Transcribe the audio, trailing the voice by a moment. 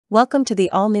Welcome to the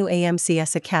all-new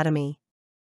AMCS Academy.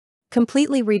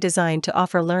 Completely redesigned to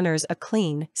offer learners a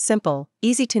clean, simple,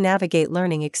 easy-to-navigate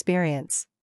learning experience.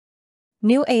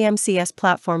 New AMCS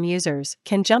platform users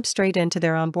can jump straight into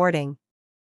their onboarding.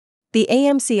 The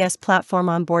AMCS platform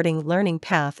onboarding learning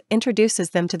path introduces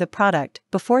them to the product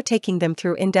before taking them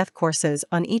through in-depth courses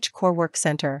on each core work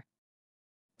center.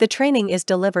 The training is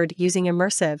delivered using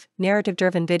immersive,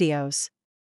 narrative-driven videos.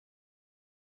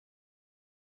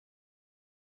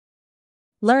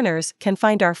 Learners can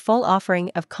find our full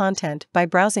offering of content by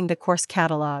browsing the course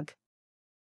catalog.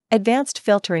 Advanced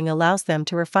filtering allows them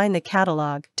to refine the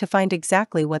catalog to find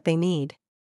exactly what they need.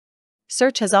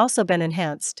 Search has also been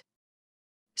enhanced.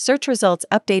 Search results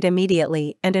update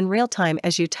immediately and in real time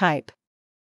as you type.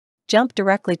 Jump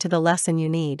directly to the lesson you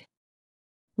need.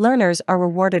 Learners are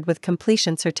rewarded with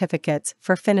completion certificates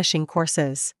for finishing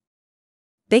courses.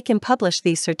 They can publish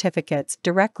these certificates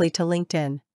directly to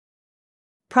LinkedIn.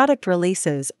 Product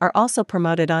releases are also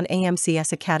promoted on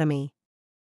AMCS Academy.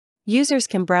 Users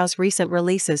can browse recent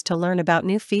releases to learn about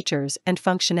new features and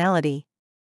functionality.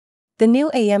 The new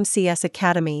AMCS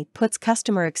Academy puts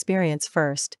customer experience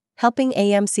first, helping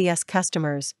AMCS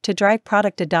customers to drive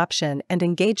product adoption and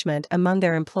engagement among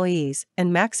their employees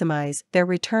and maximize their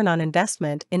return on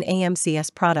investment in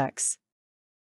AMCS products.